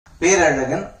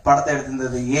பேரழகன். படத்தை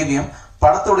எடுத்திருந்தது ஏவிஎம்.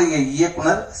 படத்துடைய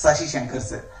இயக்குனர் சசி சங்கர்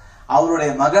சார்.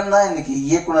 அவருடைய மகன் தான் இன்னைக்கு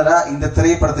இயக்குனரா இந்த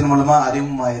திரைப்படத்தின் மூலமா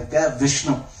அறிமுகமாயிருக்க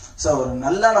விஷ்ணு. சோ ஒரு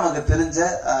நல்லா நமக்கு தெரிஞ்ச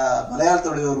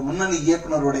மலையாளத்துடைய ஒரு முன்னணி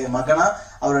இயக்குனருடைய மகனா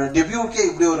அவரோட டெபியூட்கே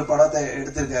இப்படி ஒரு படத்தை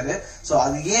எடுத்திருக்காரு. சோ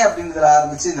அது ஏன் அப்படின்றத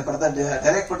ஆரம்பிச்சு இந்த படத்தை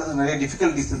டைரக்ட் பண்றது நிறைய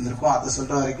டிஃபிகல்டிஸ் இருந்திருக்கும். அதை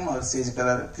சொல்ற வரைக்கும் அவர் ஸ்டேஜுக்கு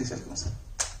வராரு. Please welcome sir.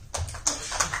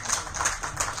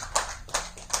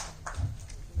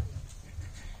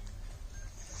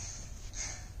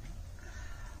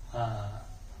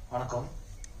 வணக்கம்.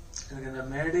 எனக்கு இந்த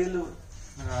மேடையில்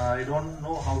I don't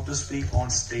know how to speak on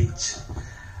stage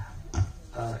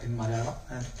in Malayalam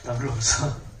and Tamil also,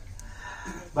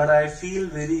 but I feel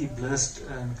very blessed.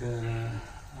 எனக்கு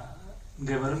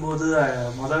இங்கே வரும்போது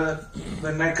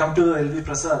when I come to LV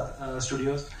Prasad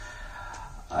studios,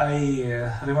 I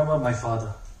remember my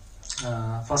father.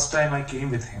 First time I came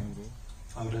with him.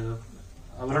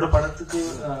 அவரோட படத்துக்கு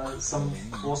some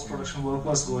post production work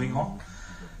was going on.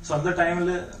 So at the time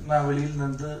நான் வெளியில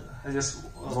இருந்து I just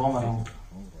roam around.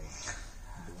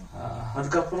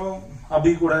 அதுக்கப்புறம்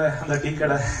அபி கூட அந்த tea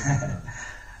கடை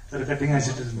ஒரு கட்டிங்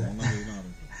வச்சுட்டு இருந்தேன்.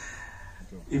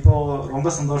 இப்போ ரொம்ப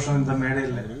சந்தோஷம் இந்த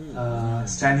மேடையில்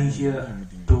standing here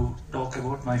to talk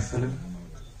about my film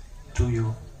to you.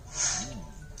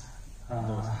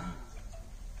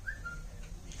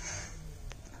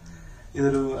 இது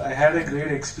I had a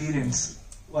great experience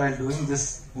while doing this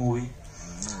movie.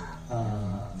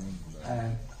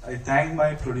 And I thank my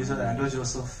producer Andrew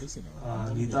Joseph,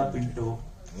 Neeta Pinto,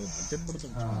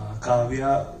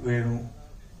 Kavya Venu,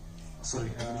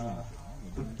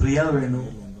 Priya Venu,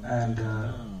 and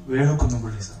Venu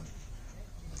Kunnambudi sir,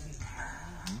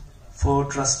 for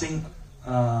trusting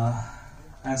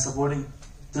and supporting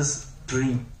this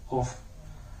dream of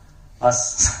us,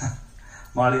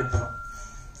 Maliyappuram.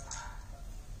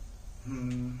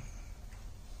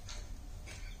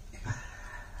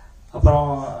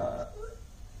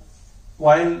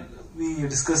 While we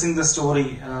are discussing the story,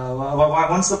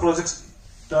 once the project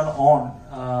turned on,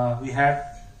 we had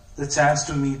the chance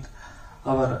to meet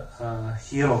our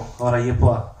hero, our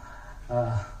Ayyappa,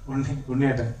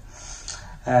 Unniyatan,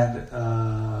 and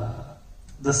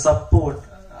the support.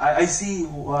 I see,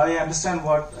 I understand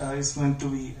what is meant to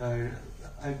be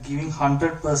giving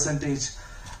 100%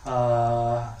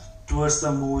 towards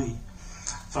the movie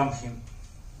from him.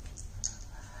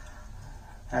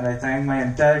 And I thank my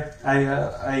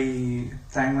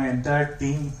entire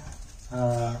team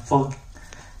for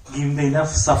giving me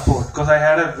enough support, because I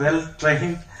had a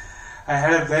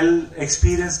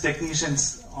well-experienced technicians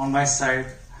on my side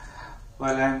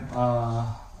while I'm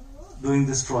doing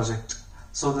this project.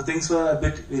 So the things were a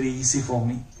bit very easy for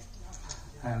me,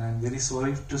 and I'm very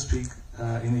sorry to speak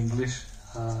in English.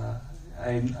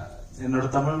 In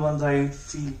Tamil ones I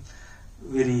feel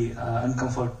very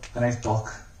uncomfortable when I talk.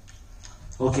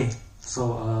 Okay, so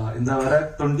in the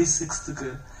 26th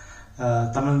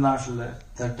Tamil Nadu,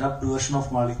 the dubbed version of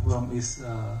Maliyappuram is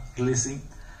releasing,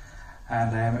 and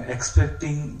I am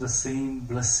expecting the same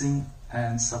blessing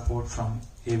and support from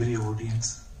every audience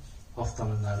of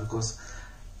Tamil Nadu, because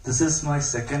this is my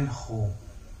second home.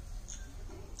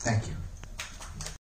 Thank you.